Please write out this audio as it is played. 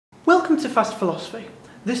Welcome to Fast Philosophy.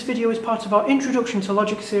 This video is part of our Introduction to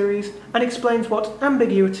Logic series and explains what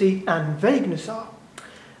ambiguity and vagueness are.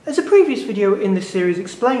 As a previous video in this series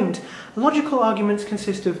explained, logical arguments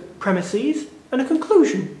consist of premises and a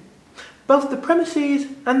conclusion. Both the premises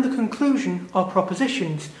and the conclusion are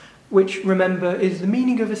propositions, which, remember, is the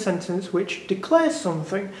meaning of a sentence which declares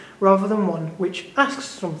something rather than one which asks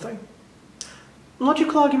something.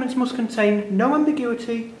 Logical arguments must contain no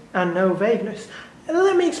ambiguity and no vagueness.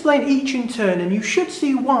 Let me explain each in turn, and you should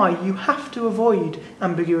see why you have to avoid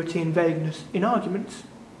ambiguity and vagueness in arguments.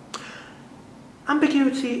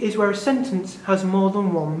 Ambiguity is where a sentence has more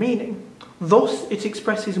than one meaning. Thus, it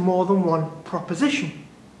expresses more than one proposition.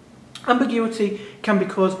 Ambiguity can be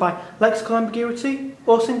caused by lexical ambiguity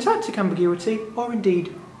or syntactic ambiguity, or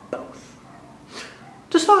indeed both.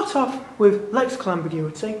 To start off with lexical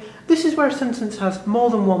ambiguity, this is where a sentence has more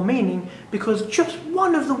than one meaning because just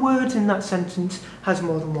one of the words in that sentence has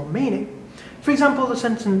more than one meaning. For example, the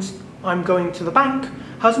sentence, "I'm going to the bank,"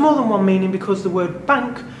 has more than one meaning because the word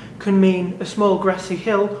bank can mean a small grassy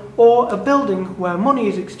hill or a building where money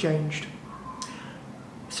is exchanged.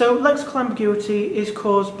 So lexical ambiguity is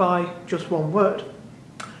caused by just one word.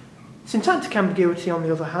 Syntactic ambiguity, on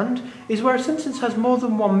the other hand, is where a sentence has more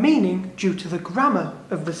than one meaning due to the grammar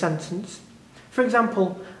of the sentence. For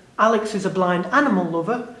example, "Alex is a blind animal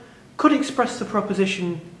lover" could express the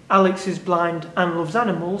proposition "Alex is blind and loves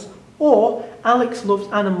animals," or "Alex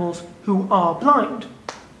loves animals who are blind."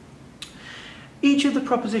 Each of the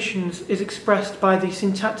propositions is expressed by the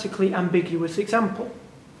syntactically ambiguous example.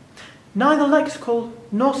 Neither lexical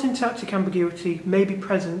nor syntactic ambiguity may be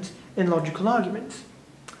present in logical arguments.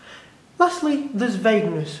 Lastly, there's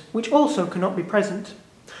vagueness, which also cannot be present.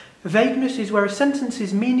 Vagueness is where a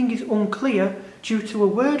sentence's meaning is unclear due to a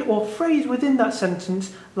word or phrase within that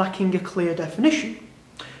sentence lacking a clear definition.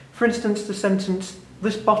 For instance, the sentence,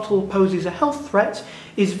 "This bottle poses a health threat,"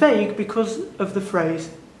 is vague because of the phrase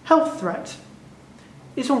 "health threat."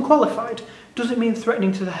 It's unqualified. Does it mean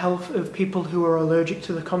threatening to the health of people who are allergic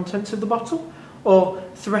to the contents of the bottle? Or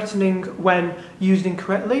threatening when used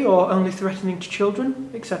incorrectly, or only threatening to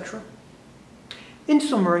children, etc.? In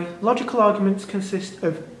summary, logical arguments consist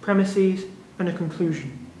of premises and a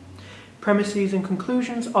conclusion. Premises and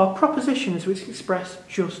conclusions are propositions which express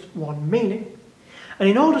just one meaning. And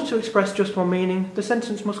in order to express just one meaning, the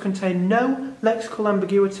sentence must contain no lexical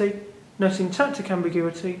ambiguity, no syntactic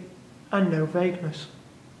ambiguity, and no vagueness.